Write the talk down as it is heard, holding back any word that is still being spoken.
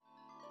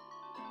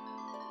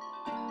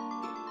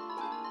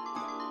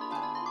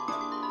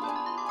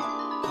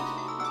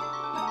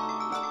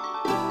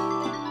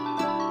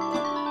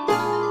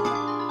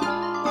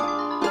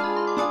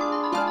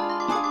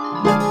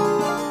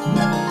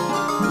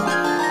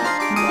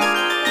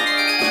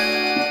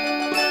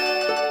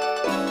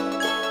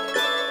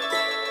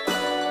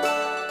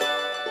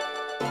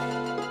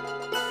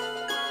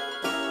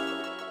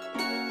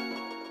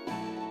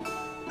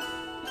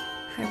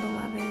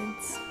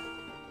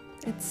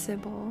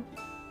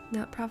Hello,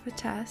 Nut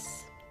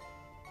Prophetess,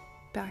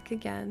 back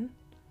again.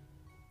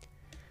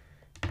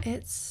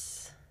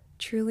 It's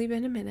truly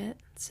been a minute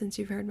since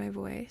you've heard my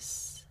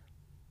voice.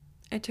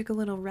 I took a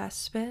little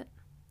respite.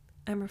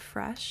 I'm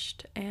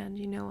refreshed, and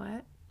you know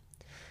what?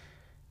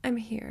 I'm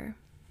here,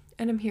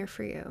 and I'm here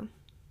for you.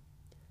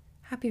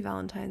 Happy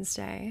Valentine's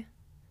Day.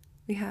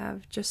 We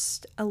have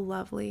just a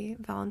lovely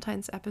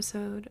Valentine's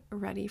episode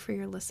ready for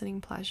your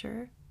listening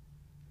pleasure.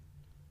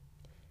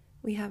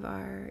 We have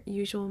our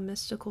usual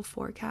mystical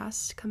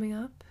forecast coming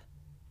up,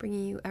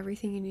 bringing you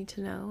everything you need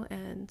to know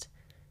and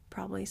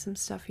probably some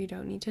stuff you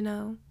don't need to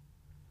know.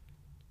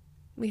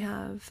 We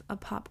have a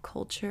pop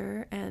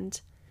culture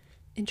and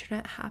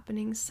internet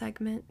happenings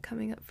segment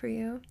coming up for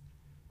you.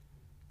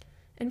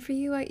 And for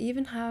you, I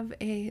even have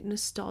a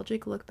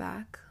nostalgic look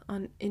back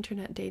on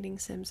internet dating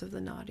sims of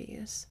the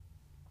noughties.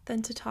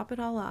 Then to top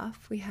it all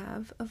off, we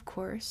have, of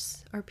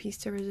course, our piece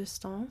de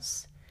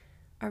resistance,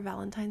 our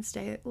Valentine's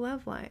Day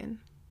love line.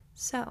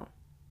 So,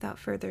 without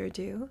further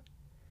ado,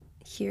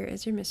 here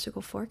is your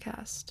mystical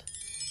forecast.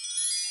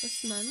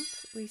 This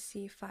month, we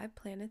see 5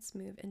 planets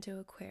move into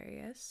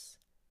Aquarius,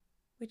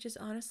 which is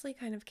honestly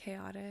kind of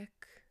chaotic,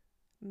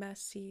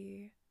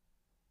 messy,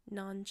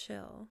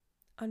 non-chill.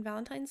 On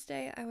Valentine's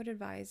Day, I would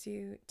advise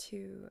you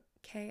to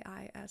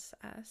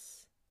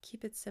KISS.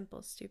 Keep it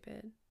simple,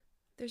 stupid.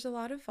 There's a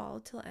lot of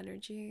volatile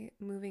energy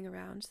moving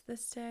around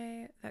this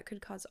day that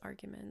could cause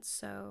arguments,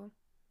 so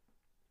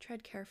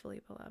tread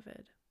carefully,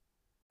 beloved.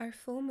 Our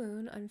full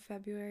moon on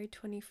February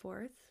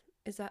 24th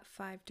is at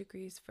 5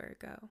 degrees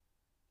Virgo.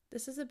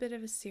 This is a bit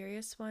of a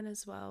serious one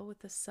as well, with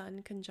the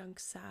sun conjunct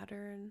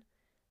Saturn.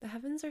 The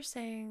heavens are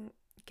saying,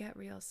 get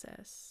real,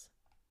 sis.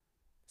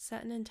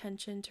 Set an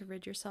intention to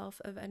rid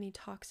yourself of any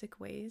toxic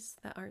ways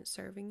that aren't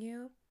serving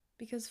you,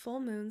 because full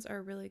moons are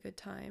a really good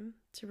time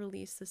to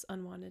release this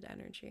unwanted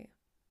energy.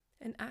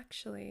 And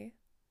actually,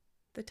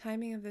 the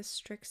timing of this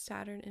strict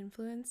Saturn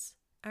influence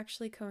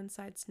actually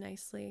coincides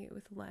nicely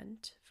with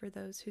Lent for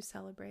those who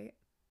celebrate.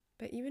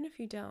 But even if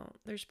you don't,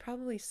 there's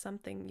probably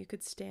something you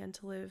could stand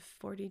to live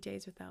 40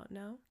 days without,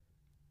 no?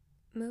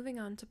 Moving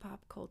on to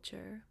pop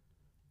culture.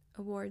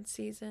 Award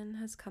season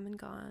has come and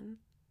gone.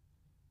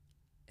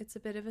 It's a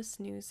bit of a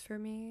snooze for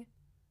me.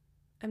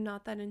 I'm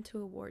not that into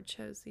award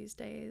shows these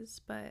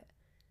days, but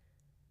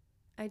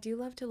I do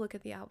love to look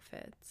at the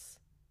outfits.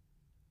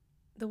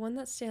 The one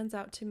that stands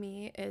out to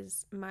me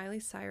is Miley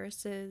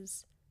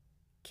Cyrus's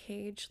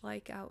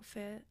cage-like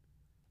outfit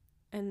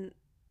and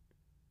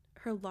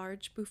her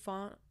large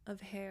bouffant of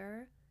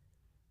hair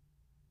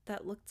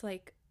that looked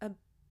like a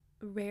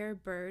rare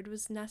bird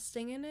was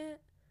nesting in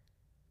it.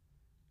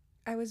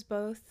 I was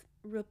both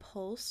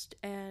repulsed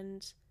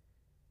and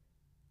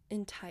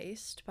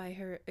enticed by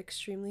her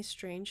extremely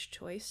strange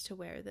choice to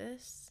wear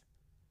this.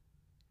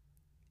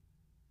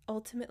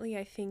 Ultimately,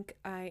 I think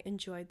I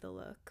enjoyed the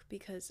look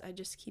because I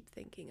just keep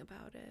thinking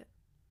about it.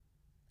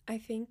 I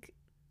think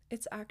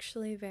it's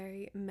actually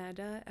very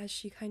meta, as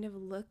she kind of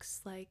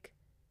looks like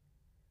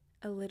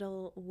a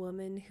little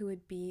woman who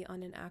would be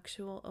on an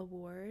actual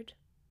award.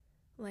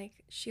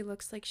 Like, she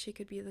looks like she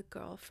could be the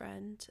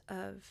girlfriend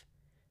of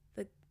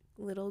the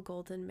little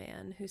golden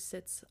man who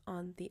sits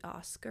on the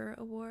Oscar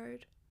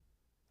award.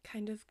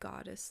 Kind of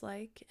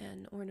goddess-like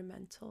and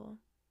ornamental.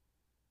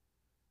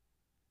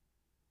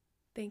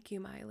 Thank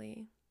you,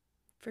 Miley,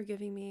 for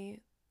giving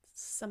me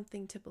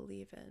something to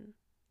believe in,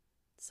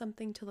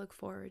 something to look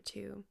forward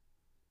to,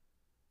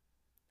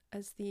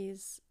 as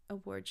these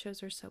award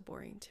shows are so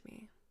boring to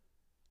me.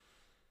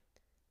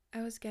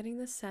 I was getting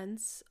the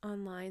sense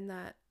online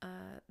that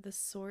the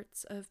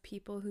sorts of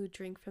people who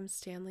drink from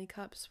Stanley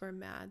Cups were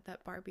mad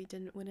that Barbie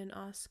didn't win an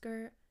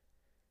Oscar,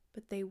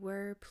 but they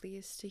were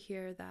pleased to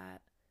hear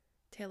that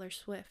Taylor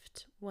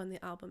Swift won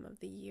the Album of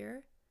the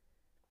Year,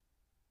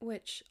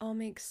 which all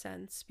makes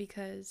sense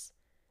because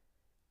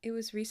it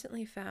was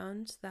recently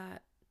found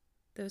that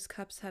those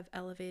cups have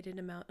elevated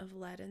amount of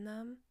lead in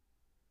them,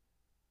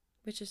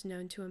 which is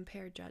known to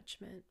impair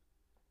judgment.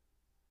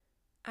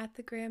 At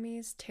the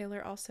Grammys,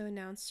 Taylor also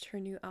announced her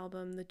new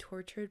album, The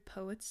Tortured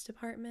Poets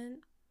Department,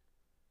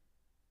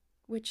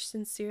 which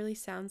sincerely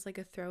sounds like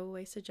a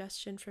throwaway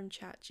suggestion from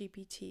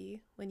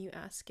ChatGPT when you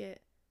ask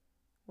it,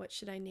 what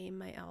should I name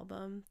my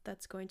album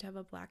that's going to have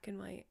a black and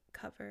white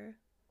cover?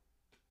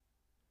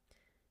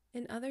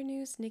 In other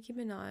news, Nicki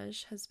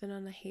Minaj has been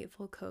on a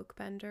hateful coke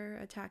bender,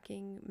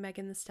 attacking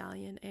Megan Thee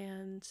Stallion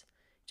and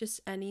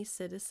just any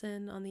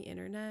citizen on the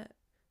internet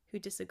who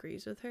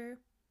disagrees with her.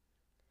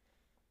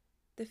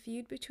 The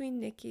feud between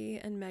Nicki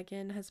and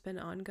Megan has been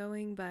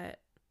ongoing, but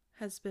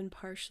has been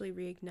partially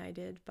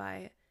reignited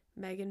by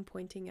Megan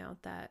pointing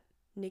out that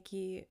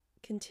Nicki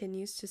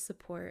continues to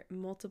support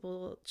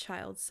multiple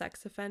child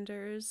sex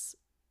offenders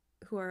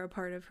who are a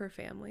part of her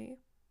family.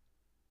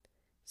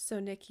 So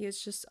Nicki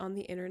is just on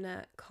the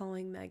internet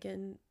calling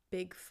Megan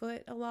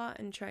Bigfoot a lot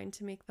and trying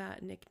to make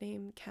that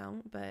nickname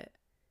count, but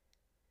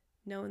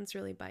no one's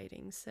really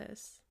biting,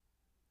 sis.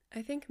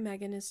 I think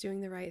Megan is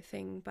doing the right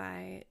thing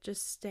by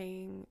just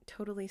staying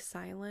totally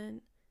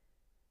silent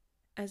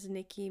as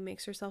Nicki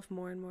makes herself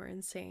more and more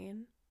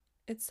insane.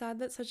 It's sad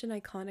that such an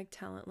iconic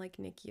talent like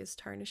Nicki is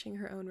tarnishing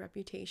her own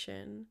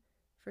reputation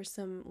for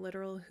some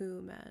literal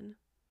Who men.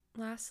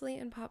 Lastly,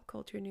 in pop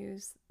culture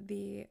news,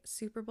 the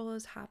Super Bowl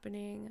is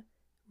happening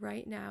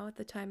right now at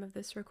the time of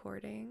this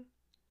recording.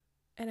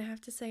 And I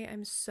have to say,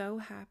 I'm so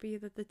happy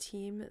that the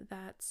team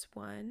that's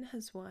won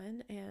has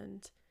won,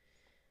 and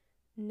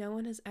no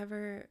one has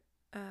ever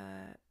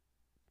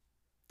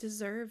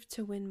deserved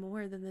to win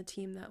more than the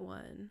team that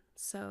won.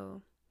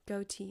 So,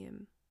 go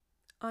team.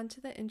 On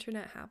to the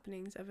internet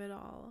happenings of it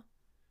all.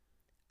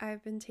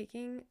 I've been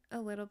taking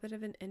a little bit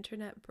of an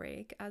internet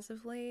break as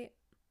of late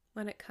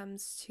when it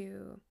comes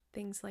to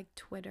things like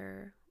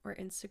Twitter or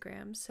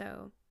Instagram,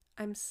 so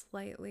I'm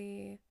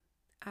slightly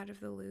out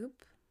of the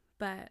loop,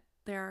 but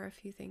there are a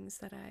few things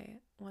that I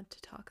want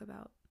to talk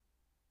about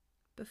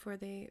before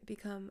they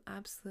become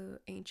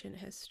absolute ancient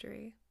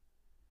history.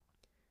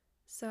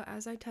 So,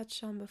 as I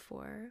touched on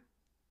before,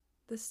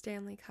 the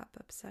Stanley Cup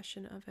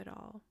obsession of it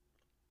all.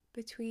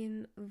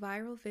 Between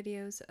viral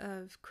videos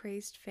of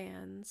crazed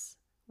fans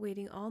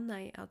waiting all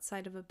night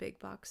outside of a big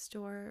box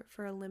store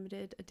for a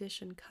limited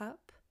edition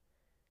cup,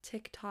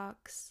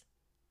 TikToks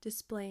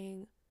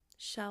displaying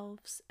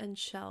shelves and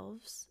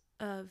shelves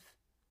of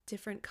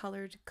different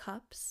colored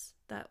cups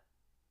that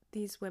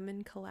these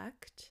women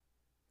collect,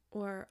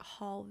 or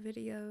haul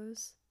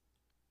videos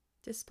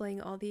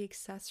displaying all the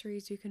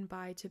accessories you can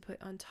buy to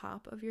put on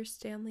top of your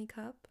Stanley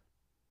Cup,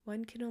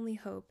 one can only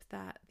hope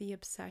that the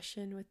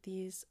obsession with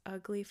these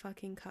ugly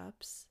fucking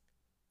cups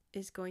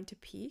is going to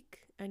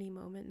peak any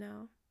moment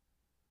now.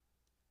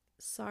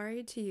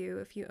 Sorry to you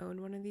if you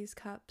own one of these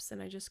cups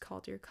and I just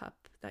called your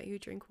cup that you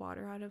drink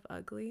water out of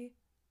ugly.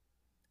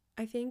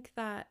 I think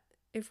that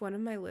if one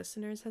of my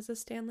listeners has a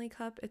Stanley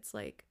Cup, it's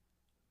like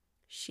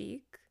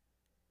chic,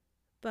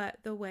 but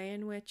the way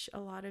in which a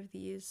lot of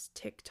these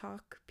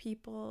TikTok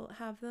people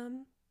have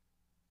them,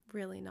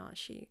 really not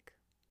chic.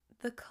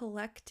 The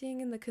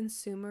collecting and the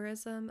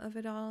consumerism of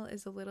it all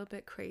is a little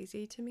bit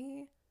crazy to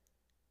me,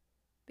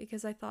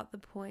 because I thought the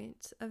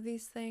point of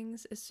these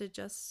things is to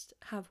just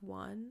have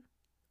one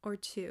or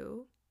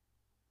two,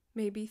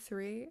 maybe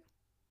three.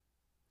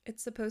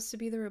 It's supposed to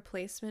be the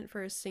replacement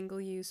for a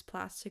single-use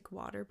plastic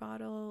water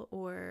bottle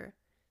or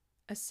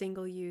a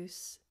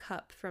single-use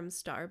cup from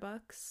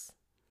Starbucks.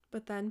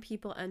 But then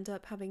people end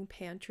up having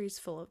pantries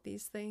full of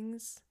these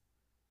things.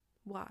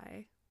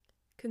 Why?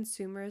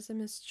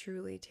 Consumerism is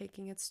truly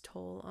taking its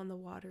toll on the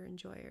water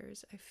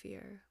enjoyers, I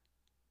fear.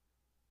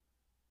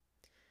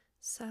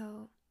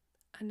 So,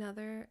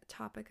 another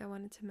topic I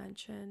wanted to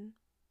mention,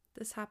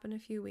 this happened a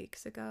few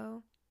weeks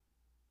ago,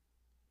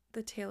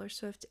 the Taylor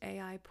Swift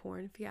AI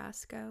porn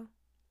fiasco.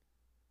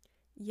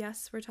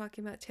 Yes, we're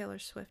talking about Taylor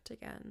Swift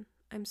again.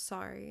 I'm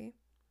sorry.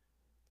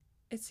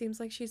 It seems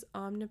like she's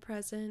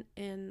omnipresent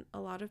in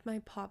a lot of my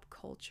pop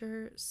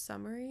culture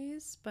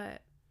summaries,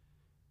 but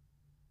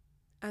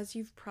as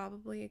you've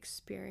probably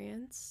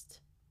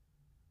experienced,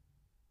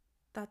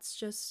 that's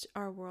just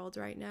our world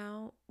right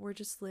now. We're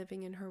just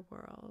living in her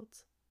world.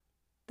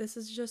 This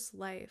is just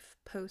life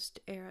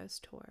post-Eras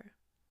Tour.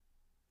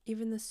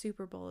 Even the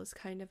Super Bowl is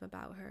kind of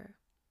about her.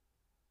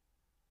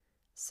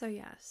 So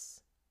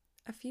yes,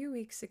 a few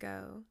weeks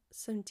ago,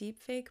 some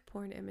deepfake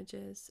porn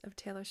images of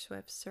Taylor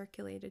Swift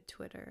circulated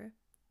Twitter.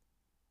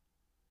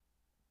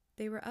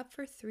 They were up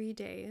for 3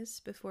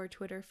 days before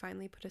Twitter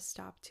finally put a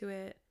stop to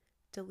it,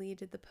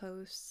 deleted the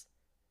posts,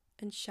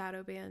 and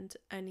shadow banned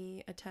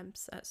any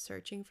attempts at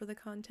searching for the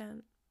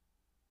content.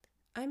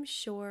 I'm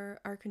sure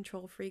our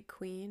control freak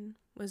queen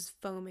was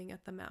foaming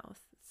at the mouth,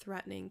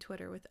 threatening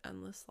Twitter with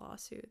endless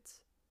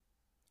lawsuits.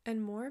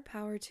 And more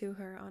power to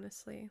her,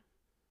 honestly.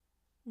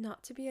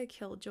 Not to be a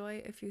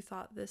killjoy if you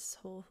thought this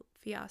whole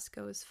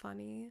fiasco is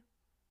funny.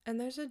 And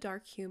there's a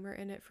dark humor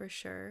in it for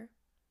sure.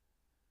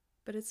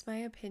 But it's my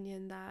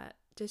opinion that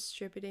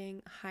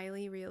distributing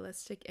highly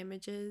realistic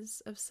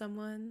images of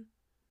someone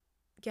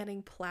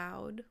getting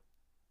plowed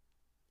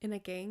in a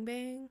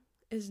gangbang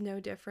is no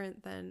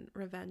different than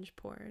revenge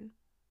porn.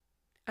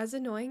 As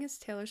annoying as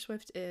Taylor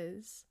Swift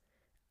is,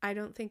 I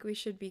don't think we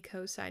should be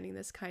co-signing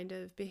this kind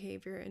of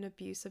behavior and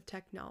abuse of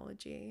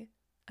technology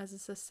as a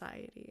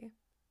society.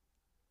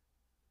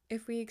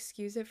 If we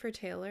excuse it for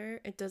Taylor,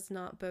 it does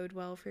not bode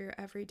well for your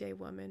everyday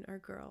woman or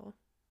girl.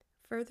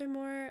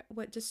 Furthermore,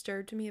 what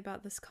disturbed me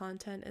about this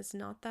content is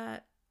not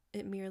that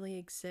it merely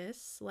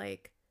exists.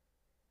 Like,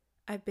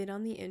 I've been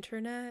on the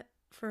internet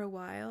for a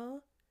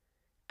while.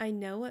 I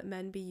know what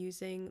men be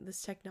using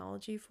this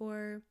technology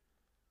for.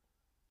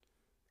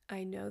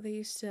 I know they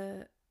used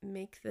to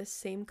make this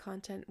same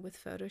content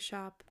with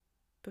Photoshop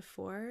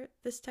before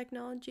this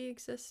technology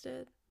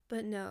existed.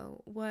 But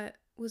no, what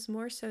was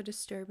more so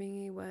disturbing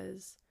me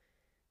was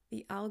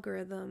the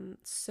algorithm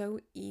so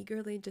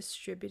eagerly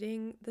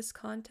distributing this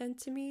content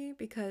to me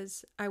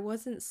because I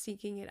wasn't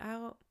seeking it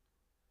out.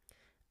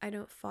 I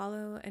don't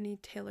follow any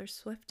Taylor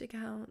Swift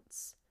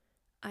accounts.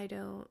 I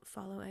don't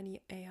follow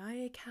any AI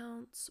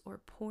accounts or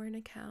porn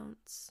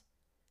accounts.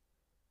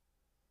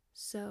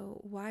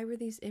 So why were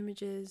these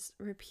images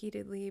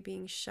repeatedly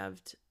being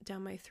shoved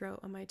down my throat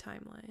on my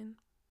timeline?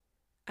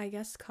 I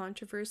guess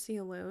controversy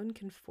alone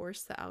can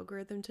force the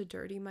algorithm to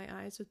dirty my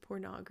eyes with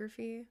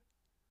pornography.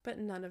 But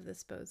none of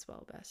this bodes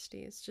well,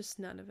 besties. Just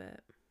none of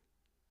it.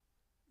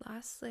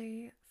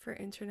 Lastly, for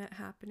internet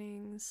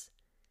happenings,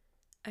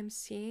 I'm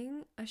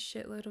seeing a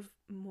shitload of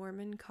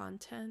Mormon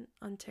content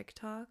on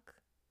TikTok.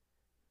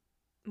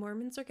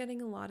 Mormons are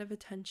getting a lot of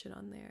attention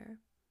on there.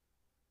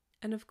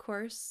 And of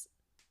course,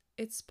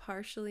 it's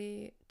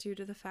partially due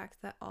to the fact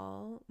that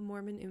all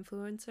Mormon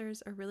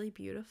influencers are really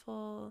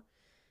beautiful,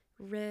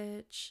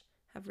 rich,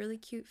 have really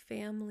cute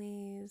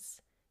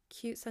families,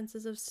 cute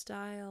senses of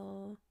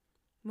style.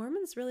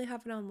 Mormons really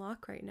have it on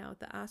lock right now with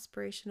the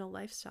aspirational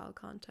lifestyle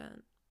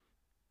content.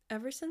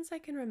 Ever since I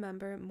can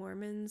remember,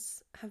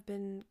 Mormons have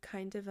been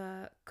kind of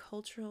a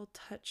cultural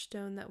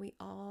touchstone that we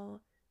all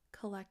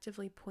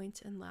collectively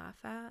point and laugh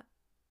at.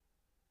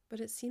 But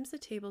it seems the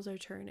tables are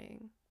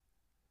turning.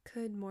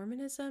 Could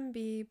Mormonism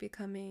be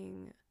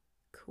becoming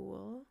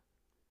cool?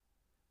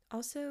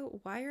 Also,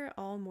 why are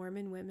all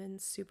Mormon women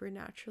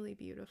supernaturally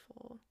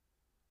beautiful?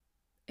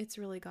 It's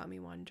really got me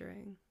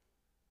wondering.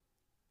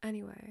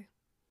 Anyway,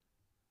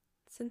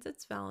 since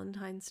it's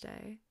Valentine's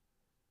Day,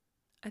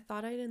 I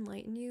thought I'd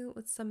enlighten you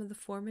with some of the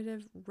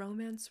formative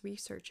romance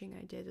researching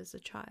I did as a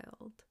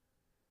child.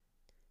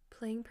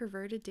 Playing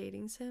perverted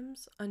dating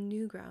sims on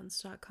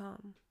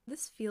newgrounds.com.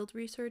 This field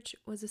research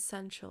was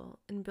essential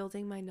in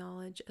building my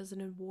knowledge as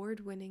an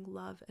award-winning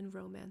love and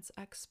romance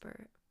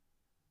expert.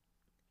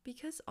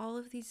 Because all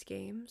of these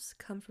games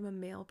come from a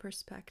male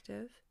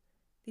perspective,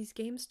 these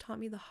games taught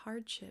me the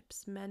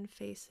hardships men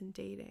face in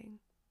dating.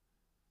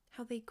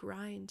 How they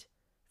grind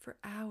for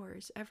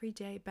hours every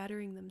day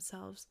bettering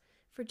themselves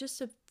for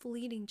just a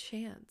fleeting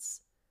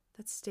chance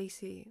that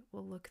Stacy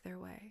will look their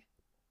way.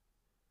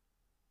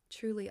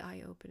 Truly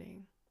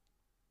eye-opening.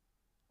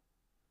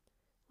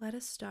 Let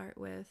us start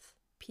with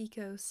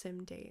Pico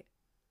Sim Date.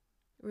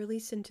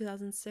 Released in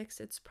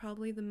 2006, it's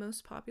probably the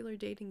most popular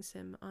dating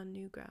sim on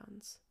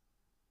Newgrounds.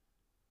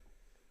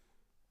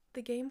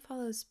 The game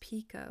follows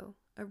Pico,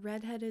 a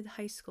redheaded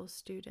high school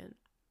student.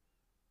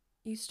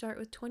 You start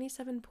with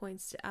 27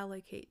 points to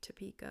allocate to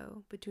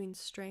Pico between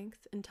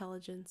strength,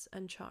 intelligence,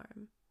 and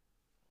charm.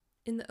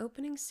 In the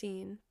opening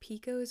scene,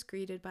 Pico is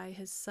greeted by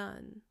his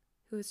son,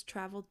 who has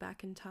traveled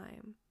back in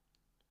time.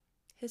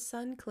 His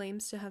son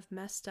claims to have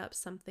messed up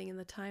something in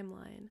the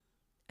timeline,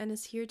 and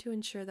is here to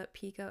ensure that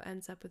Pico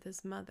ends up with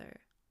his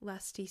mother,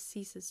 lest he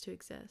ceases to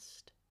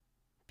exist.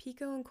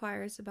 Pico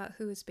inquires about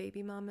who his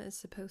baby mama is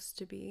supposed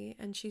to be,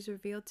 and she's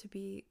revealed to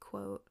be,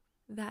 quote,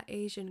 that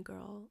Asian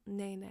girl,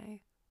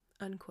 Nene,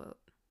 unquote.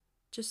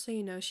 Just so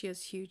you know, she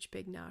has huge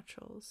big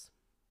naturals.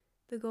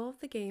 The goal of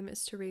the game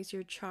is to raise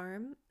your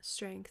charm,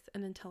 strength,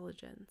 and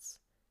intelligence.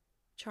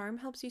 Charm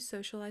helps you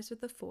socialize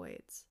with the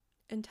Foids.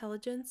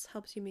 Intelligence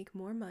helps you make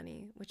more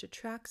money, which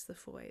attracts the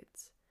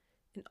Foids,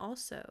 and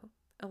also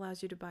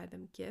allows you to buy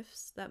them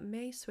gifts that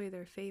may sway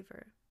their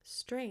favor.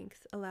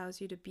 Strength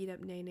allows you to beat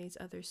up Nene's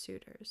other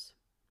suitors.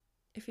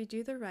 If you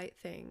do the right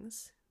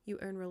things, you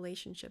earn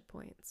relationship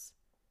points.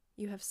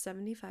 You have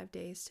 75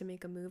 days to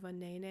make a move on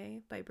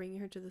Nene by bringing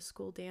her to the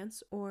school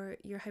dance, or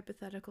your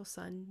hypothetical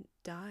son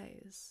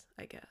dies,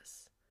 I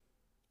guess.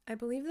 I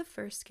believe the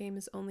first game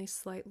is only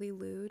slightly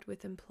lewd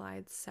with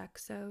implied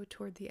sexo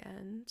toward the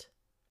end.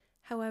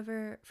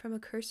 However, from a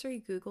cursory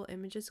Google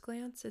Images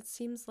glance, it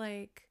seems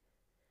like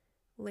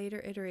later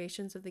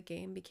iterations of the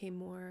game became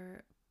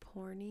more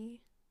porny.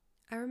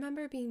 I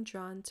remember being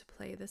drawn to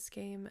play this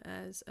game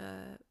as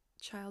a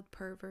child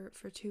pervert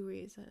for two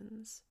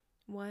reasons.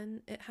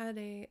 One, it had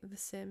a The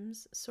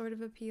Sims sort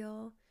of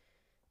appeal,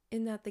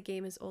 in that the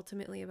game is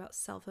ultimately about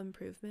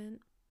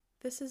self-improvement.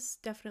 This is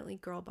definitely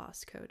girl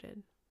boss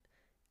coded.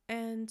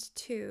 And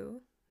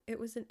two, it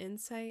was an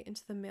insight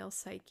into the male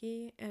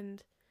psyche,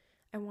 and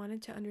I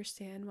wanted to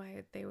understand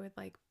why they would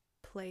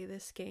play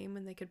this game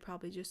when they could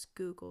probably just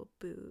Google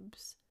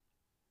boobs.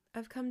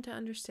 I've come to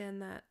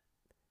understand that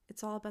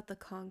it's all about the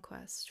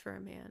conquest for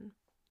a man.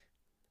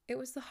 It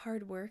was the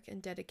hard work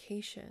and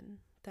dedication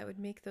that would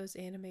make those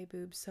anime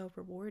boobs so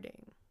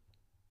rewarding.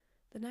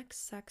 The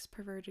next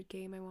sex-perverted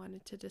game I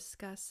wanted to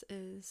discuss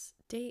is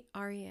Date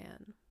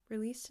Ariane.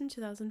 Released in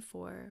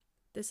 2004,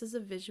 this is a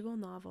visual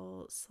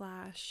novel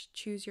 /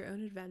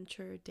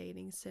 choose-your-own-adventure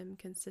dating sim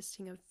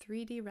consisting of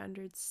 3D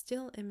rendered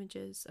still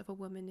images of a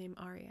woman named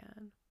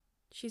Ariane.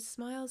 She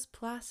smiles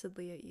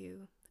placidly at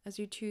you as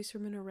you choose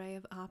from an array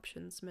of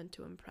options meant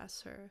to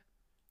impress her,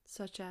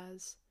 such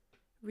as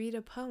read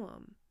a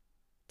poem,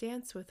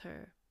 dance with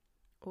her,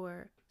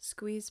 or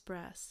squeeze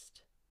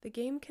breast. The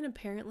game can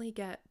apparently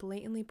get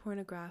blatantly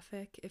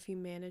pornographic if you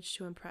manage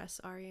to impress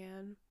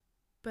Ariane,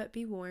 but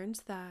be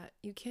warned that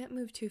you can't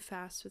move too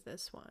fast with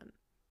this one.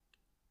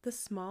 The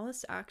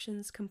smallest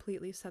actions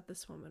completely set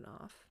this woman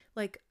off.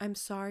 Like, I'm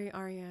sorry,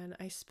 Ariane,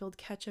 I spilled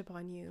ketchup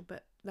on you,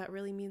 but that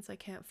really means I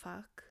can't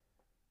fuck.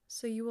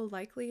 So you will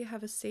likely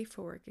have a safe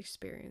for work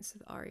experience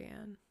with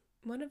Ariane.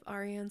 One of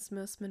Ariane's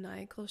most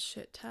maniacal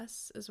shit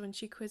tests is when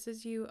she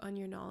quizzes you on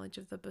your knowledge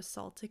of the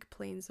basaltic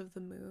plains of the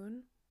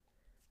moon.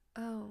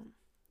 Oh,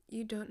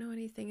 you don't know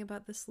anything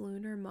about this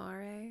lunar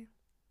mare?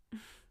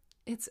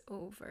 It's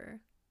over.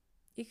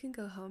 You can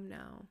go home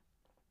now.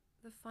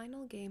 The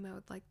final game I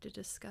would like to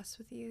discuss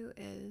with you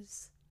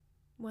is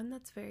one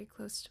that's very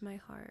close to my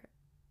heart.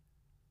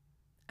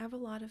 I have a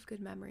lot of good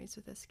memories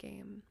with this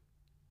game.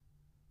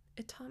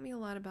 It taught me a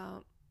lot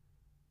about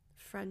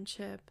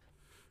friendship,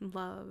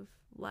 love,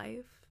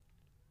 life.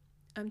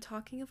 I'm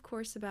talking, of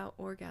course, about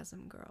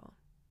Orgasm Girl.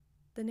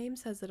 The name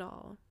says it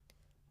all.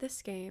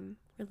 This game,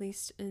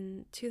 released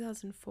in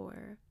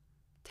 2004,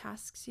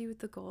 tasks you with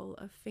the goal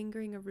of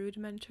fingering a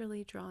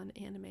rudimentarily drawn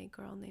anime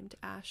girl named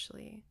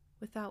Ashley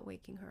without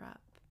waking her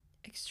up.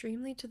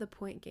 Extremely to the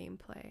point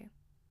gameplay,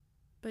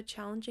 but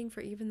challenging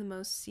for even the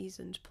most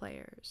seasoned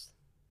players.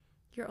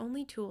 Your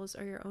only tools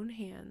are your own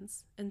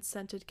hands and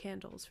scented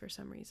candles for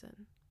some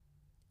reason.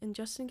 And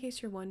just in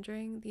case you're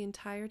wondering, the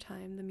entire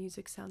time the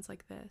music sounds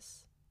like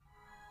this.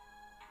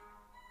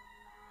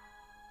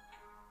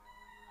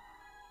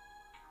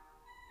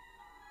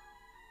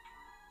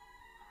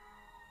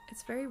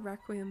 It's very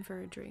Requiem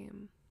for a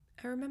Dream.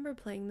 I remember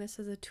playing this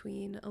as a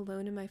tween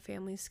alone in my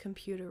family's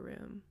computer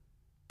room,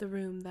 the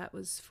room that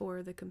was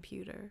for the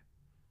computer.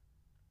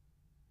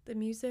 The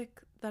music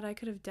that I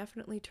could have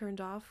definitely turned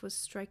off was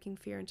striking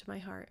fear into my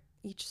heart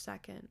each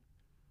second.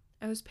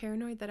 I was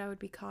paranoid that I would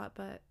be caught,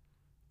 but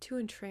too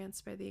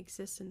entranced by the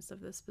existence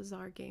of this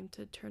bizarre game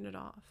to turn it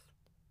off.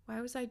 Why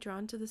was I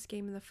drawn to this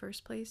game in the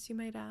first place, you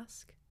might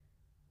ask?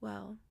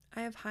 Well,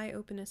 I have high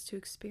openness to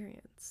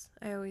experience.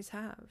 I always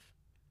have.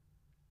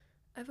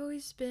 I've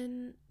always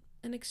been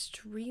an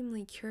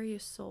extremely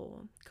curious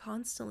soul,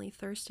 constantly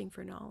thirsting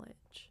for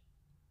knowledge.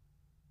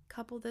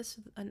 Couple this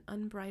with an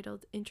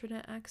unbridled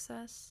internet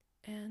access,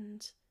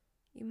 and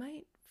you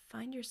might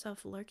find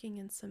yourself lurking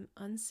in some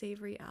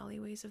unsavory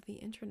alleyways of the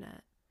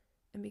internet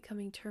and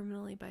becoming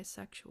terminally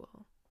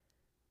bisexual.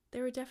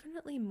 There were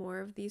definitely more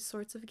of these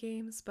sorts of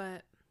games,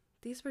 but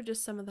these were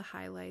just some of the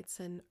highlights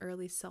and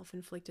early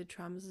self-inflicted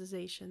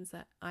traumatizations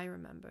that I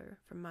remember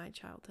from my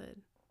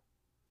childhood.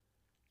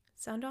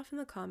 Sound off in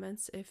the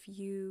comments if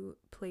you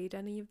played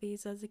any of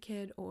these as a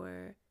kid,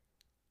 or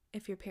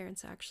if your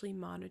parents actually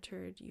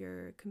monitored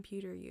your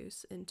computer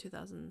use in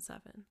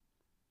 2007.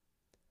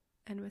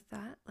 And with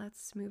that,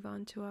 let's move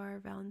on to our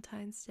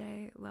Valentine's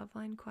Day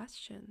Loveline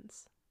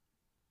questions.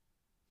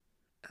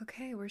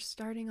 Okay, we're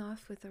starting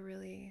off with a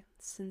really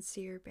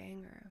sincere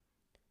banger.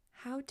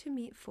 How to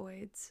meet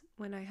foids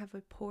when I have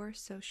a poor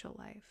social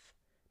life.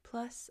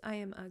 Plus, I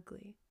am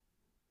ugly.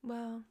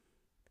 Well,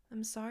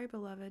 I'm sorry,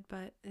 beloved,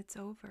 but it's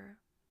over.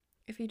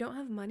 If you don't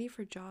have money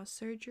for jaw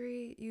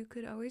surgery, you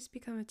could always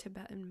become a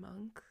Tibetan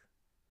monk.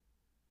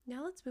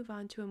 Now let's move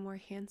on to a more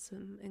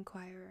handsome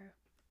inquirer.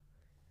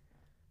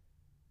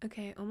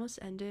 Okay, almost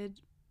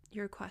ended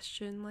your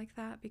question like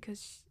that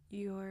because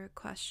your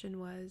question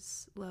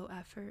was low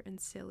effort and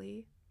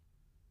silly.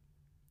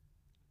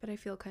 But I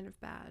feel kind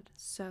of bad,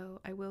 so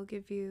I will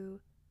give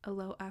you a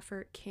low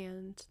effort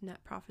canned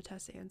net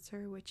prophetess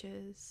answer, which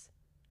is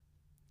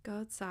go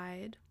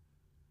outside,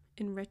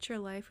 enrich your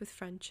life with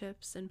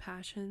friendships and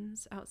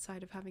passions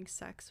outside of having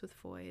sex with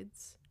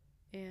voids,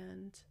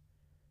 and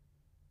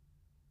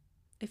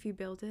if you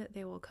build it,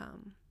 they will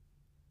come.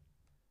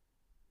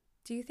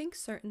 Do you think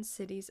certain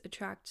cities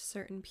attract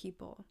certain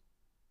people?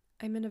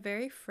 I'm in a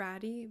very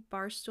fratty,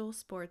 barstool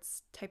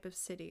sports type of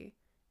city,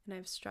 and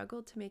I've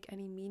struggled to make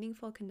any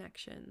meaningful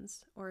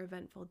connections or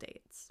eventful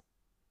dates.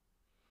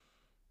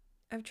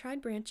 I've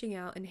tried branching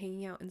out and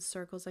hanging out in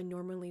circles I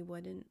normally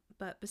wouldn't,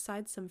 but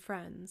besides some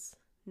friends,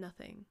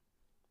 nothing.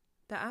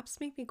 The apps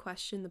make me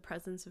question the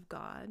presence of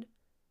God,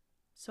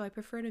 so I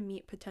prefer to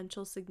meet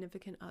potential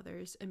significant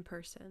others in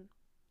person.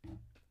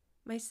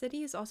 My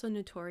city is also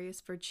notorious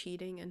for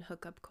cheating and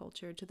hookup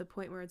culture to the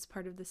point where it's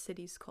part of the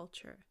city's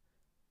culture.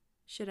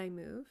 Should I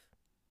move?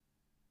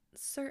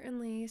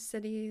 Certainly,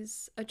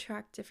 cities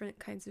attract different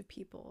kinds of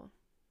people.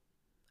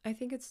 I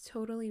think it's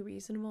totally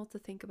reasonable to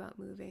think about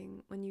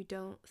moving when you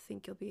don't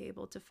think you'll be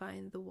able to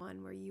find the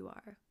one where you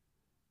are.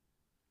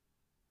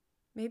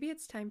 Maybe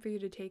it's time for you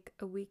to take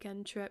a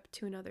weekend trip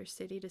to another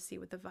city to see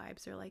what the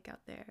vibes are like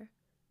out there.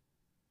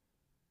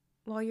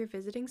 While you're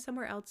visiting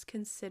somewhere else,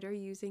 consider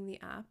using the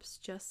apps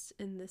just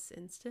in this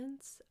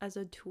instance as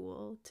a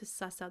tool to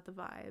suss out the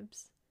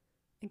vibes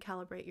and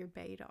calibrate your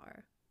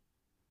Baydar.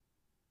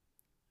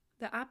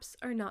 The apps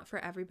are not for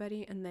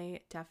everybody, and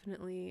they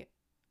definitely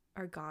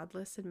are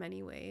godless in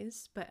many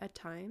ways, but at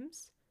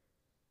times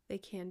they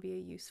can be a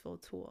useful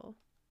tool.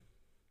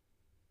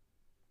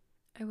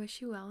 I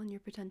wish you well in your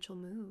potential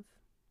move.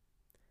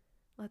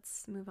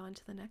 Let's move on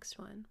to the next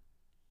one.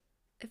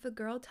 If a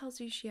girl tells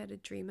you she had a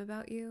dream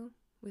about you,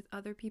 with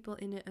other people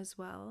in it as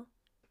well,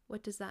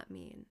 what does that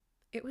mean?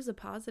 It was a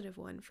positive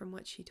one from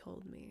what she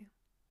told me.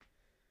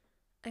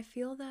 I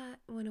feel that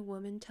when a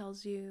woman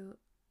tells you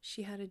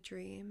she had a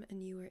dream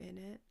and you were in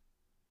it,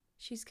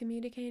 she's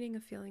communicating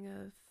a feeling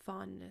of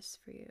fondness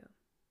for you,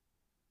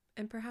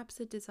 and perhaps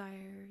a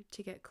desire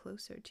to get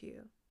closer to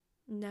you.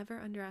 Never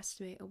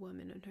underestimate a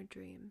woman and her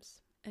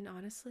dreams. And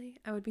honestly,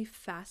 I would be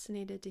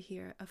fascinated to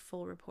hear a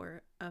full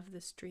report of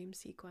this dream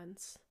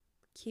sequence.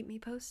 Keep me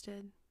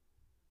posted.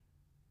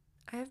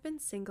 I have been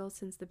single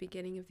since the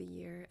beginning of the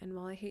year, and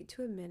while I hate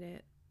to admit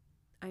it,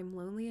 I'm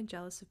lonely and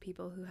jealous of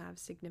people who have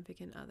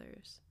significant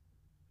others.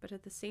 But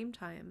at the same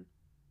time,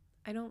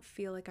 I don't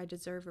feel like I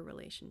deserve a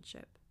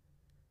relationship.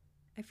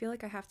 I feel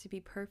like I have to be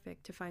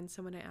perfect to find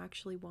someone I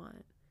actually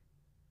want.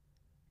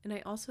 And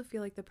I also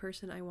feel like the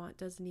person I want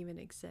doesn't even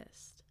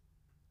exist.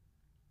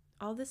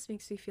 All this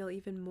makes me feel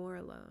even more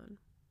alone.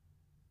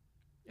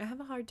 I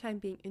have a hard time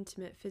being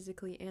intimate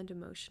physically and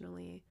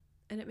emotionally,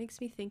 and it makes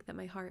me think that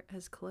my heart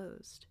has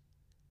closed.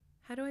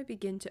 How do I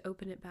begin to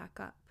open it back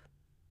up?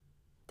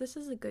 This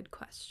is a good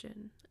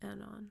question,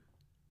 Anon.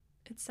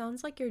 It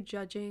sounds like you're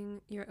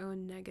judging your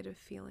own negative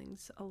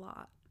feelings a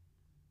lot.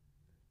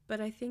 But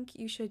I think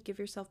you should give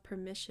yourself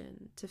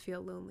permission to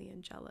feel lonely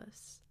and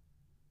jealous.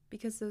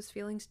 Because those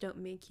feelings don't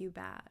make you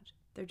bad.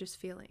 They're just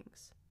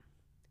feelings.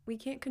 We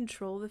can't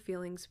control the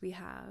feelings we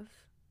have,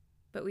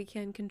 but we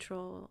can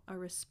control our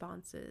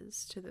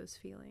responses to those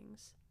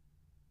feelings.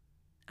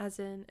 As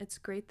in, it's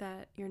great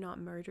that you're not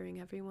murdering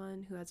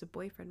everyone who has a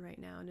boyfriend right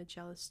now and a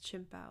jealous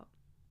chimp out.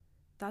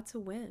 That's a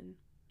win.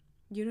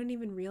 You don't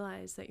even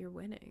realize that you're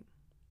winning.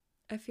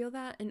 I feel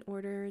that in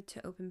order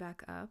to open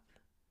back up,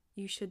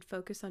 you should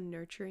focus on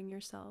nurturing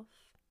yourself.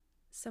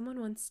 Someone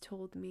once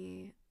told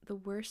me, the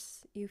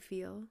worse you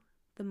feel,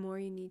 the more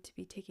you need to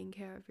be taking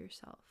care of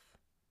yourself.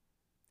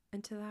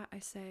 And to that I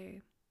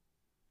say,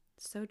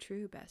 so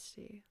true,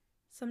 bestie.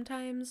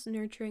 Sometimes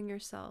nurturing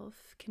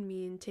yourself can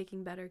mean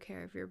taking better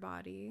care of your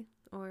body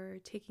or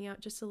taking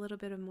out just a little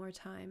bit of more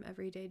time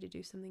every day to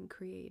do something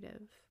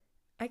creative.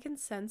 I can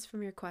sense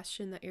from your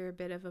question that you're a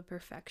bit of a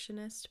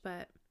perfectionist,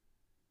 but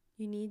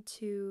you need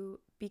to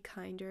be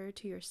kinder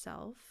to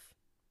yourself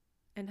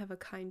and have a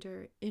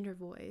kinder inner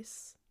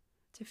voice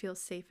to feel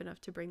safe enough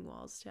to bring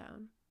walls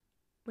down.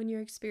 When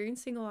you're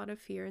experiencing a lot of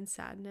fear and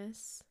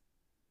sadness,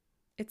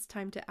 it's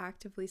time to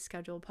actively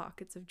schedule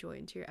pockets of joy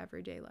into your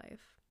everyday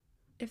life.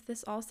 If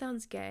this all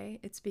sounds gay,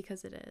 it's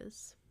because it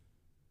is.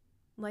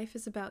 Life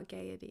is about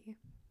gaiety.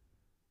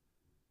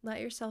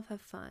 Let yourself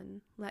have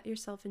fun. Let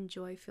yourself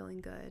enjoy feeling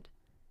good.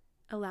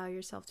 Allow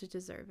yourself to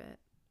deserve it.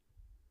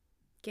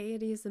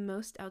 Gaiety is the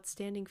most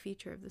outstanding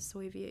feature of the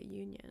Soviet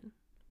Union.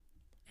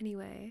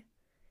 Anyway,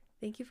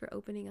 thank you for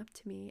opening up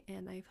to me,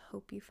 and I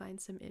hope you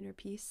find some inner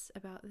peace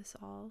about this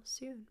all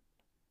soon.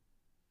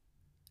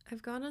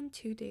 I've gone on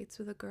 2 dates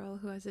with a girl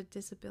who has a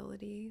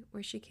disability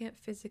where she can't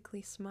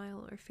physically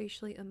smile or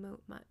facially emote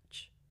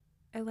much.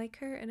 I like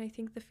her and I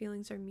think the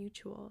feelings are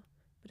mutual,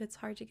 but it's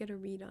hard to get a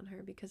read on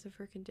her because of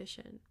her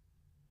condition.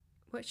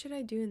 What should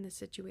I do in this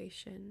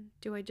situation?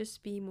 Do I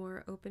just be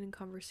more open in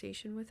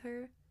conversation with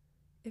her?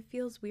 It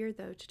feels weird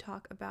though to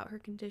talk about her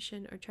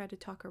condition or try to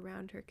talk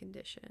around her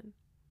condition.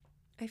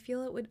 I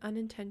feel it would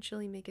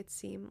unintentionally make it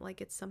seem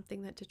like it's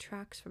something that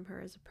detracts from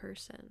her as a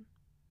person.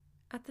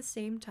 At the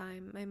same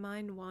time, my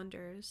mind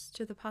wanders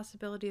to the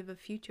possibility of a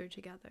future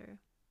together,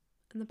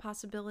 and the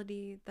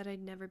possibility that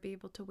I'd never be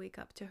able to wake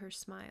up to her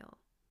smile.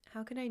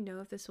 How can I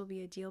know if this will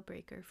be a deal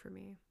breaker for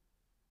me?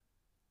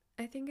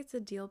 I think it's a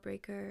deal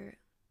breaker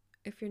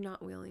if you're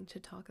not willing to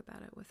talk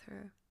about it with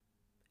her.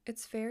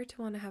 It's fair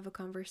to want to have a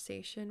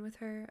conversation with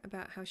her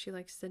about how she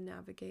likes to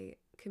navigate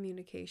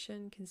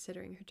communication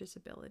considering her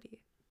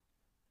disability.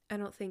 I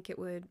don't think it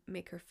would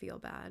make her feel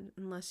bad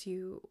unless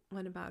you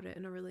went about it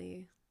in a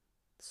really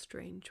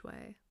strange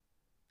way.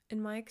 In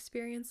my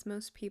experience,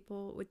 most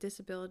people with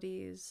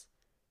disabilities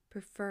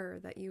prefer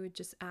that you would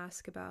just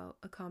ask about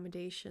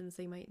accommodations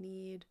they might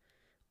need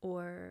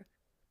or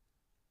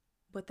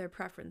what their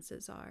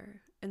preferences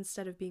are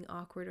instead of being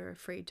awkward or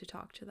afraid to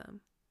talk to them.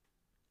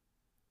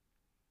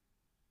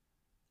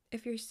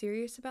 If you're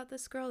serious about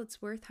this girl,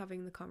 it's worth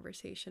having the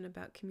conversation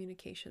about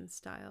communication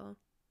style.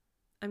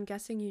 I'm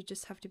guessing you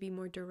just have to be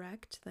more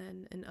direct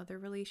than in other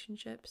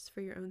relationships for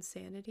your own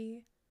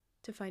sanity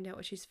to find out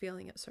what she's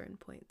feeling at certain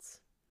points.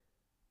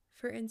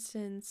 For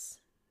instance,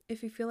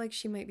 if you feel like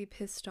she might be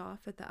pissed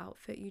off at the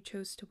outfit you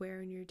chose to wear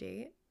on your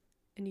date,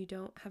 and you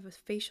don't have a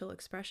facial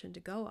expression to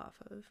go off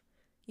of,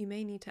 you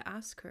may need to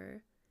ask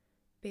her,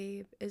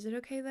 "Babe, is it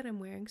okay that I'm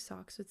wearing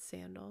socks with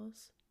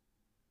sandals?"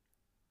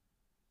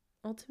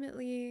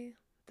 Ultimately,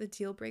 the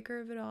deal breaker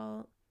of it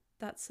all,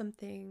 that's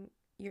something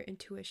your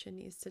intuition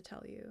needs to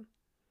tell you.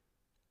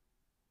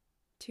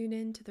 Tune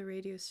in to the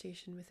radio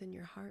station within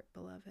your heart,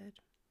 beloved.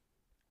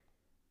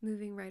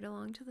 Moving right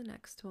along to the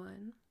next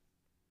one.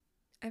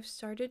 I've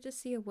started to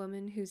see a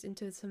woman who's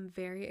into some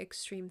very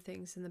extreme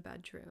things in the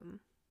bedroom.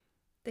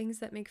 Things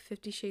that make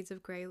 50 Shades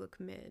of Grey look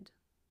mid.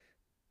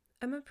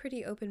 I'm a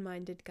pretty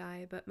open-minded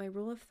guy, but my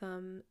rule of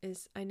thumb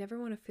is I never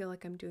want to feel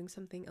like I'm doing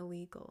something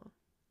illegal.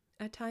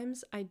 At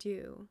times I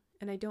do,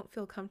 and I don't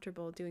feel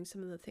comfortable doing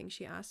some of the things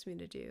she asked me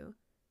to do,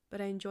 but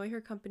I enjoy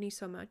her company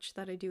so much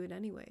that I do it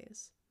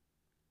anyways.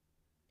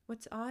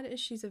 What's odd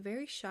is she's a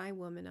very shy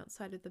woman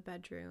outside of the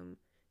bedroom.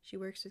 She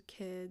works with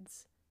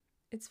kids.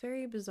 It's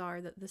very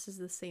bizarre that this is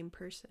the same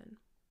person.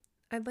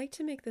 I'd like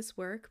to make this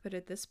work, but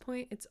at this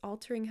point, it's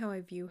altering how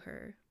I view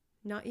her.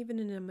 Not even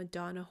in a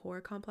Madonna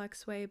whore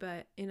complex way,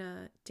 but in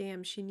a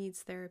damn, she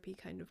needs therapy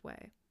kind of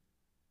way.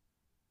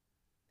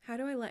 How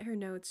do I let her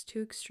know it's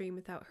too extreme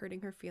without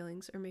hurting her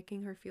feelings or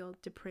making her feel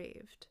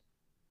depraved?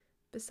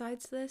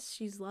 Besides this,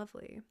 she's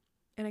lovely,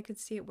 and I could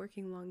see it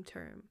working long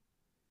term.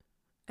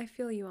 I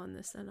feel you on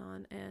this,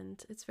 Anon,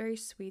 and it's very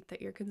sweet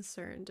that you're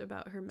concerned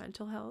about her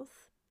mental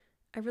health.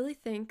 I really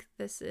think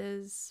this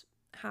is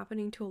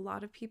happening to a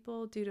lot of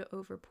people due to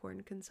over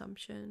porn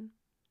consumption.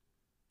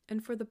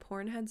 And for the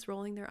porn heads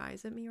rolling their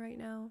eyes at me right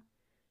now,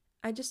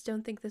 I just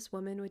don't think this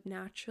woman would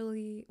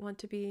naturally want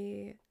to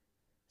be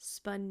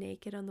spun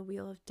naked on the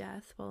wheel of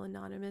death while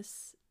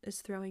Anonymous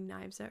is throwing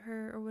knives at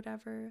her or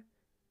whatever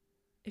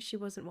if she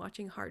wasn't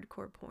watching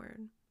hardcore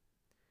porn.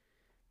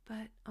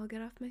 But I'll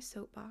get off my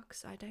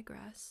soapbox, I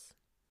digress.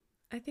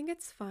 I think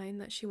it's fine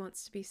that she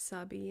wants to be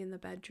subby in the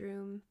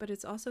bedroom, but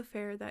it's also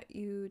fair that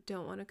you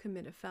don't want to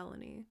commit a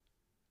felony.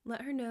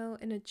 Let her know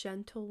in a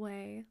gentle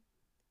way,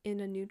 in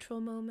a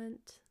neutral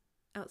moment,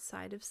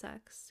 outside of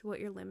sex, what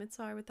your limits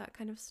are with that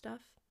kind of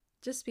stuff.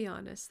 Just be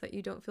honest that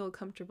you don't feel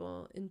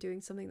comfortable in doing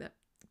something that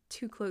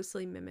too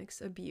closely mimics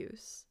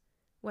abuse,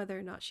 whether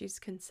or not she's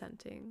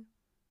consenting.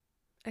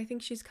 I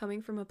think she's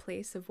coming from a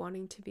place of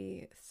wanting to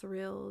be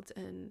thrilled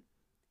and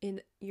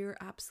in your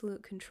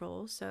absolute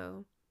control,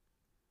 so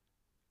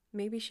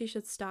maybe she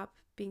should stop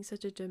being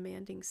such a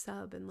demanding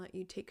sub and let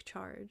you take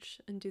charge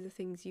and do the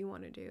things you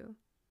want to do.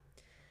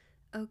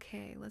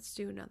 Okay, let's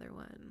do another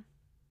one.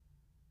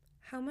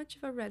 How much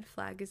of a red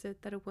flag is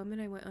it that a woman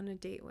I went on a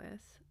date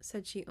with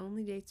said she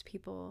only dates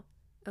people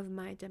of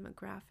my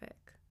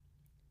demographic?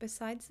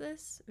 Besides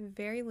this,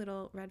 very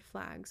little red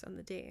flags on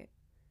the date,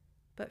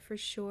 but for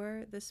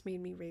sure this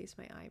made me raise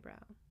my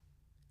eyebrow.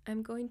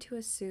 I'm going to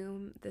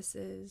assume this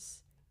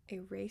is a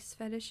race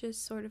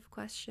fetishist sort of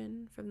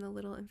question from the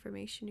little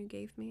information you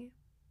gave me.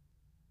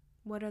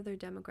 What other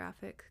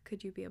demographic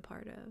could you be a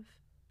part of?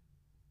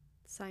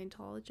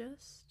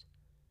 Scientologist?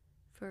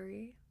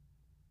 Furry?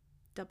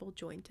 Double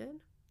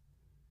jointed?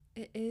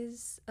 It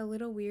is a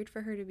little weird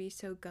for her to be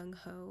so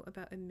gung-ho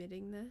about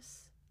admitting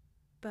this,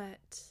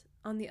 but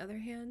on the other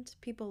hand,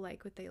 people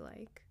like what they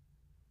like.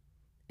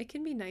 It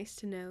can be nice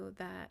to know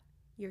that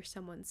you're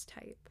someone's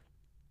type.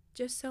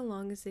 Just so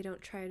long as they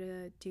don't try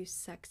to do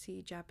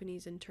sexy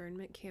Japanese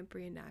internment camp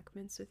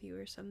reenactments with you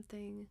or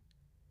something,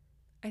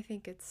 I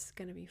think it's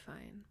gonna be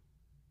fine.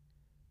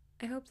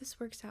 I hope this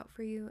works out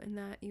for you and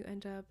that you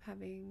end up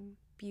having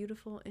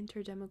beautiful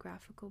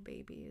interdemographical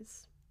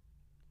babies.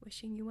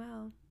 Wishing you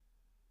well.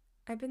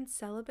 I've been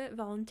celibate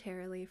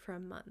voluntarily for a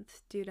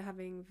month due to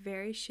having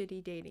very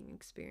shitty dating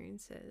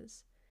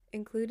experiences,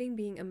 including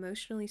being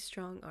emotionally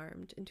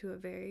strong-armed into a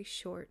very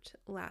short,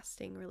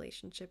 lasting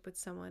relationship with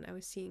someone I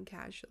was seeing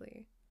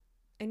casually.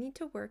 I need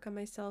to work on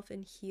myself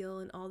and heal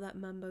and all that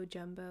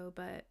mumbo-jumbo,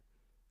 but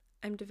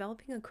I'm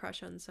developing a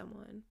crush on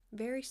someone.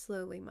 Very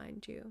slowly,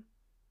 mind you.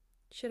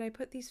 Should I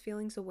put these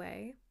feelings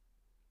away?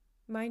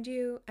 Mind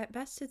you, at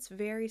best it's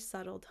very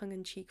subtle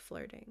tongue-in-cheek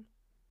flirting.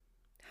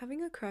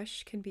 Having a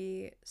crush can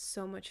be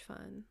so much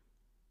fun.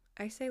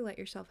 I say let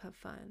yourself have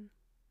fun.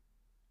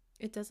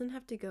 It doesn't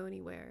have to go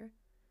anywhere,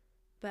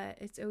 but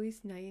it's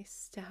always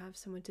nice to have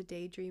someone to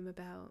daydream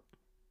about.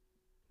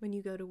 When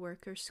you go to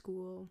work or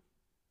school,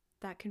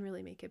 that can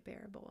really make it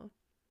bearable.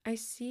 I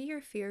see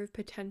your fear of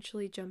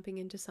potentially jumping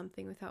into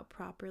something without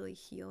properly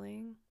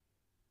healing,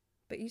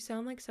 but you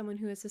sound like someone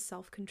who has the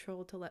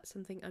self-control to let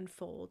something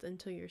unfold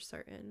until you're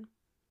certain.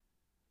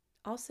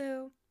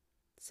 Also,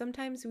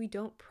 sometimes we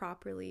don't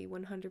properly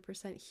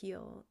 100%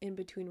 heal in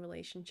between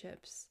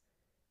relationships,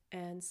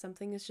 and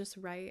something is just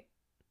right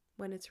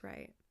when it's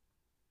right.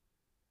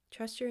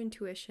 Trust your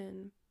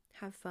intuition,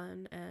 have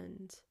fun,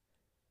 and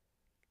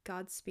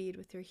Godspeed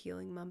with your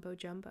healing mumbo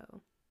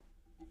jumbo.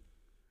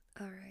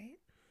 Alright.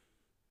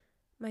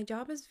 My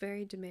job is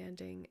very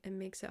demanding and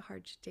makes it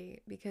hard to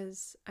date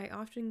because I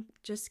often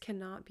just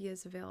cannot be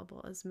as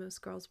available as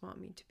most girls want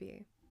me to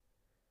be.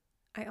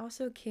 I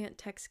also can't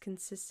text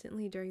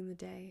consistently during the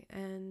day,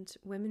 and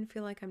women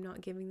feel like I'm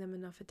not giving them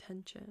enough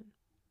attention.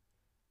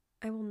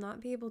 I will not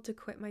be able to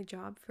quit my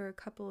job for a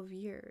couple of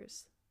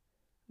years.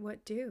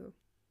 What do?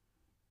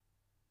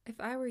 If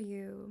I were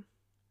you,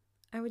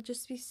 I would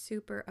just be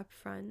super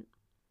upfront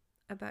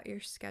about your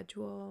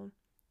schedule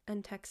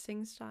and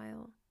texting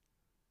style,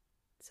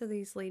 so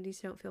these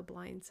ladies don't feel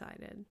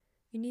blindsided.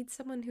 You need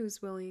someone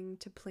who's willing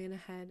to plan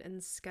ahead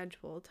and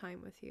schedule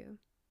time with you.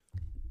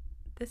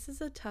 This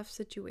is a tough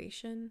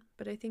situation,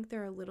 but I think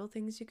there are little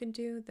things you can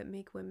do that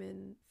make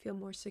women feel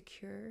more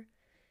secure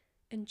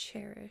and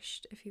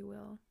cherished, if you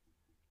will.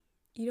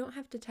 You don't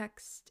have to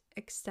text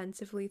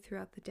extensively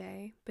throughout the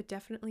day, but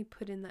definitely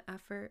put in the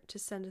effort to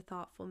send a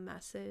thoughtful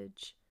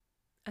message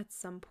at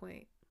some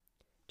point.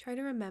 Try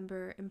to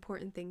remember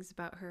important things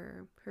about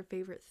her, her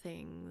favorite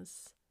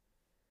things.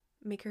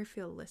 Make her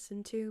feel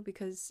listened to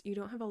because you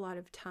don't have a lot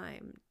of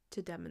time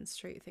to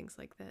demonstrate things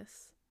like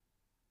this.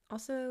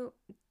 Also,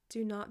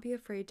 do not be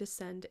afraid to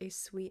send a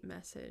sweet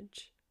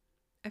message.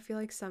 I feel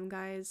like some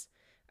guys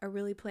are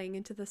really playing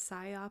into the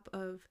psyop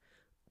of,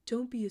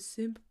 don't be a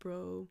simp,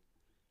 bro.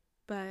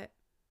 But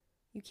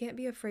you can't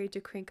be afraid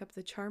to crank up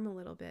the charm a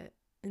little bit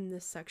in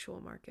this sexual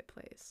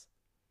marketplace.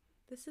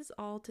 This is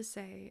all to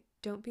say,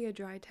 don't be a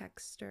dry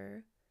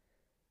texter.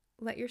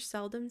 Let your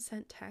seldom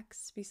sent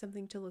texts be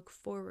something to look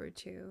forward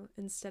to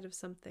instead of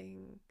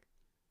something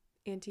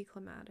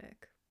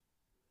anticlimactic.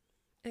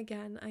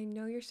 Again, I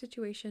know your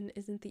situation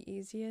isn't the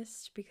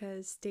easiest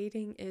because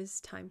dating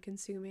is time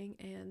consuming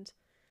and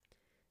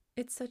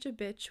it's such a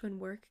bitch when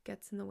work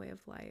gets in the way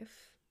of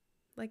life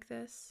like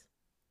this.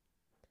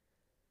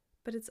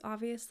 But it's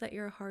obvious that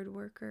you're a hard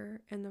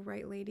worker and the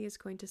right lady is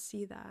going to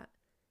see that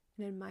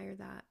and admire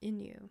that in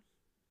you.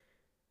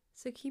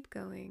 So keep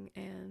going,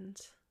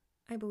 and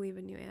I believe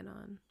in you,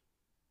 Anon.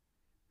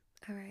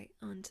 Alright,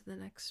 on to the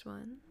next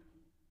one.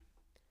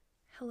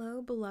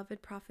 Hello,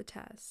 beloved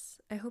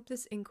prophetess. I hope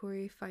this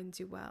inquiry finds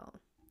you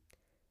well.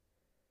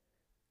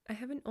 I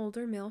have an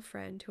older male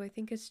friend who I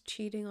think is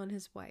cheating on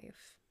his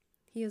wife.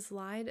 He has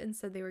lied and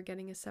said they were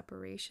getting a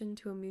separation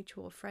to a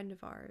mutual friend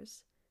of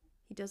ours.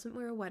 He doesn't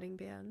wear a wedding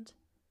band,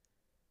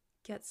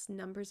 gets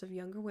numbers of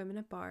younger women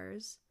at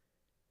bars,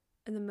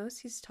 and the most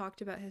he's talked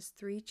about his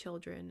 3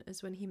 children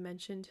is when he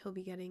mentioned he'll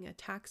be getting a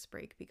tax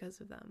break because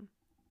of them.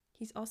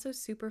 He's also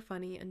super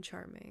funny and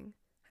charming,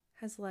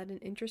 has led an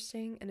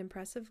interesting and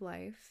impressive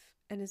life,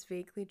 and is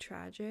vaguely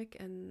tragic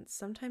and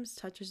sometimes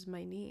touches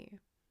my knee.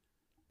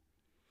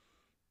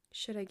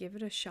 Should I give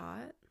it a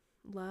shot?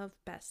 Love,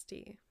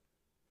 bestie.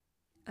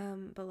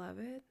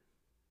 Beloved?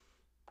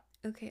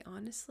 Okay,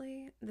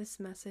 honestly, this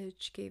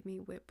message gave me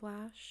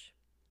whiplash.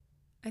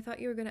 I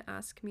thought you were going to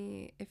ask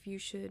me if you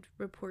should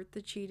report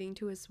the cheating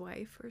to his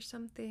wife or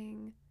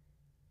something.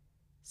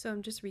 So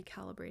I'm just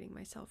recalibrating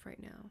myself right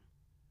now.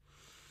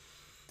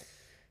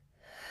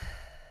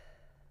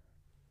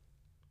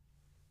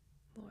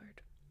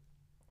 Lord.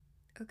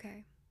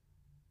 Okay.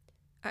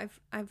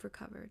 I've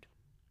recovered.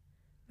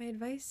 My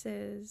advice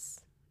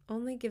is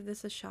only give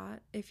this a shot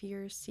if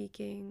you're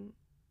seeking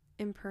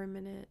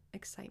impermanent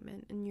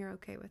excitement and you're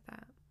okay with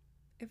that.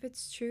 If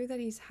it's true that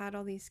he's had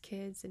all these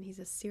kids and he's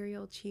a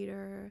serial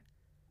cheater,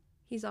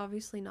 he's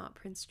obviously not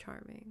Prince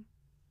Charming.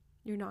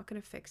 You're not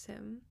going to fix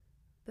him.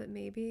 But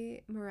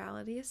maybe,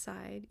 morality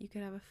aside, you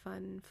could have a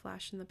fun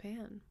flash in the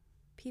pan.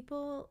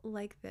 People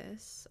like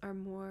this are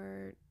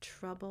more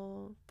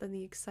trouble than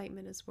the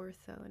excitement is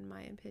worth, though, in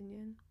my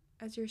opinion.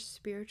 As your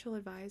spiritual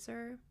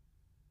advisor,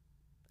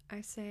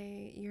 I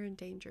say you're in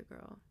danger,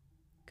 girl.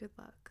 Good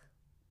luck.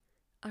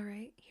 All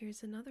right,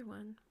 here's another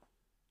one.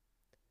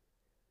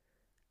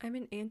 I'm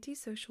an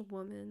antisocial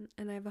woman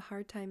and I have a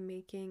hard time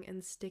making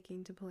and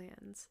sticking to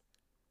plans.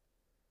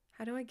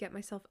 How do I get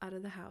myself out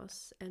of the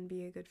house and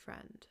be a good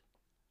friend?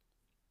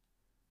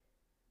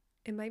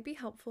 It might be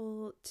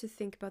helpful to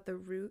think about the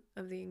root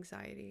of the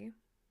anxiety.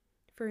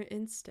 For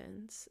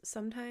instance,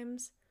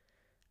 sometimes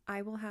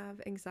I will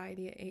have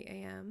anxiety at 8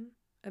 a.m.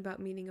 about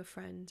meeting a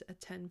friend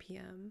at 10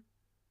 p.m.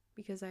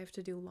 because I have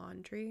to do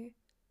laundry.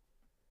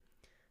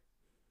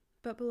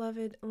 But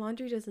beloved,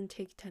 laundry doesn't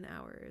take 10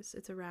 hours.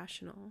 It's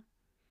irrational.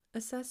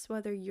 Assess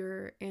whether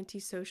you're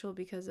antisocial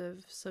because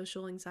of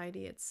social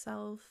anxiety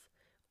itself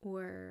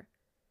or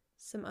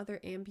some other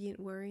ambient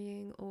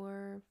worrying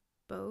or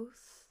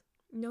both.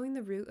 Knowing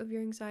the root of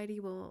your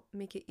anxiety will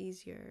make it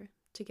easier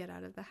to get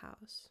out of the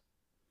house.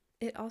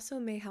 It also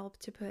may help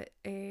to put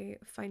a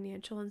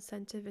financial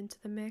incentive into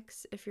the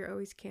mix if you're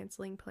always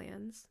canceling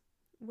plans.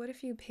 What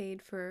if you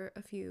paid for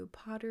a few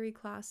pottery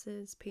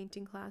classes,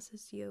 painting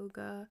classes,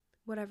 yoga,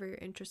 whatever you're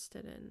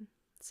interested in,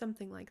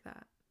 something like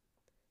that.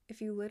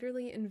 If you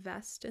literally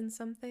invest in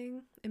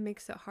something, it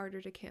makes it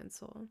harder to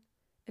cancel.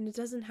 And it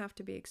doesn't have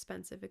to be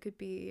expensive. It could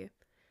be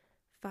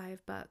 $5,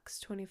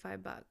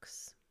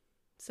 $25,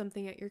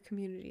 something at your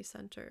community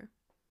center.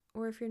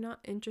 Or if you're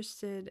not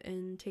interested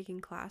in taking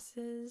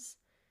classes,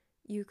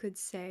 you could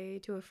say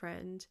to a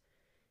friend,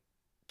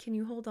 can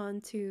you hold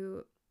on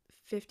to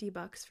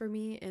 $50 for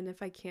me? And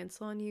if I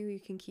cancel on you, you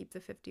can keep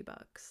the $50.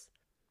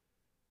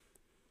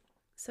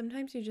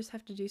 Sometimes you just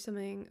have to do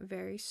something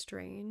very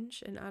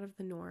strange and out of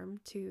the norm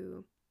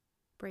to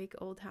break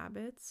old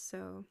habits.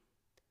 So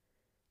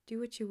do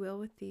what you will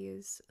with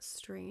these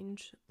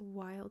strange,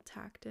 wild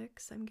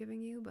tactics I'm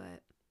giving you,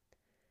 but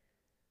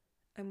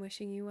I'm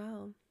wishing you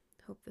well.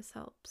 Hope this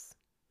helps.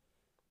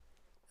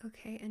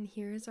 Okay, and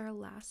here's our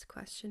last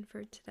question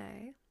for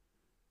today.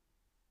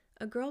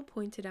 A girl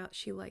pointed out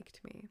she liked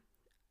me.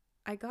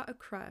 I got a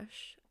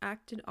crush,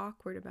 acted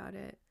awkward about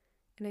it,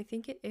 and I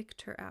think it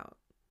icked her out.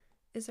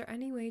 Is there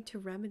any way to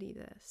remedy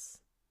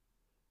this?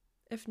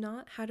 If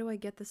not, how do I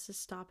get this to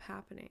stop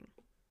happening?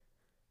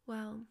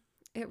 Well,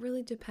 it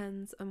really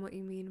depends on what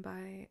you mean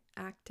by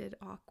acted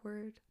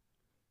awkward.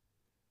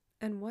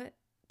 And what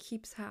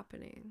keeps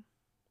happening?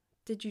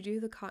 Did you do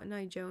the Cotton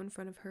Eye Joe in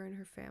front of her and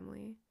her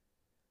family?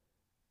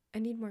 I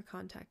need more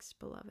context,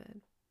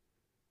 beloved.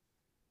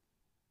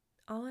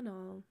 All in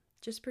all,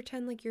 just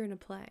pretend like you're in a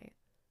play.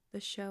 The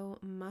show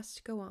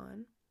must go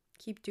on.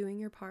 Keep doing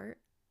your part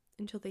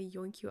until they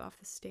yoink you off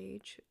the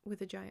stage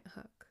with a giant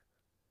hook.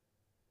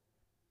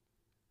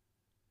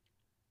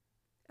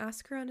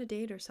 Ask her on a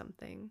date or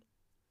something.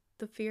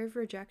 The fear of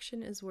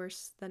rejection is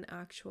worse than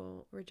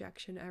actual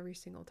rejection every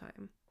single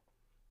time.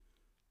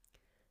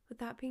 With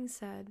that being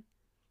said,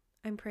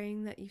 I'm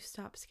praying that you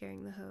stop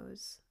scaring the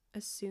hoes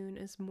as soon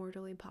as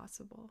mortally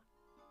possible.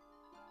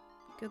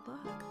 Good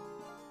luck.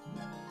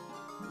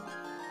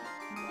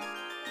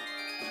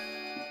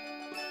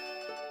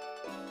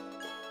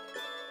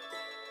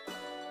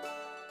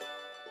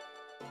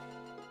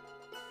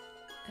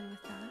 And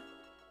with that,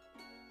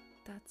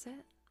 that's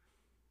it.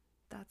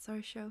 That's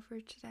our show for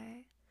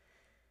today.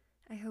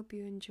 I hope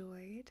you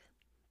enjoyed.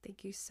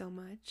 Thank you so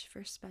much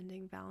for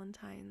spending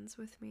Valentine's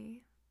with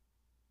me.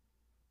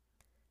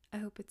 I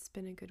hope it's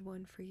been a good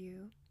one for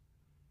you.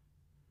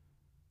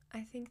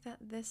 I think that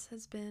this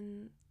has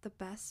been the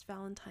best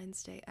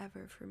Valentine's Day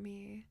ever for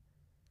me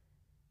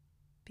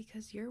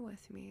because you're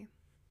with me.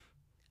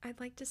 I'd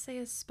like to say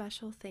a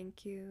special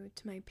thank you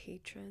to my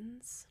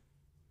patrons.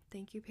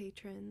 Thank you,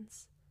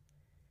 patrons.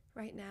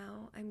 Right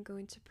now, I'm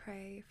going to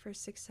pray for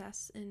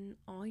success in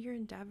all your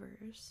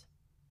endeavors.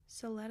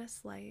 So let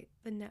us light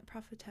the Net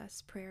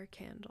Prophetess prayer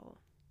candle.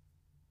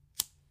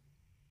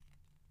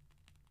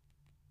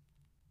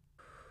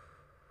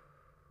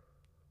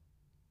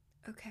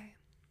 Okay,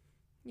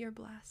 you're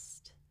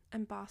blessed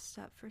and bossed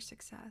up for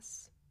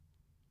success.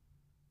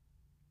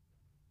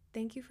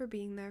 Thank you for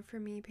being there for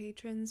me,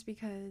 patrons,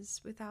 because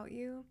without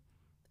you,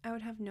 I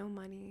would have no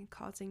money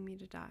causing me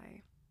to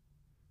die.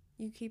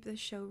 You keep this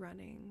show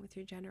running with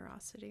your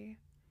generosity.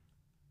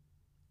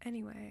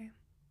 Anyway,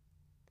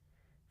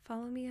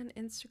 follow me on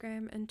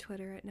Instagram and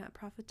Twitter at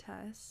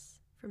NetProphetess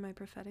for my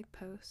prophetic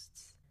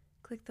posts.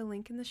 Click the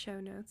link in the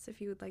show notes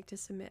if you would like to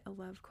submit a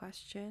love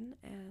question,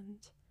 and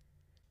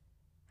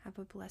have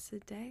a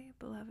blessed day,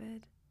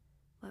 beloved.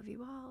 Love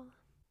you all.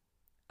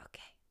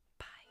 Okay,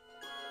 bye.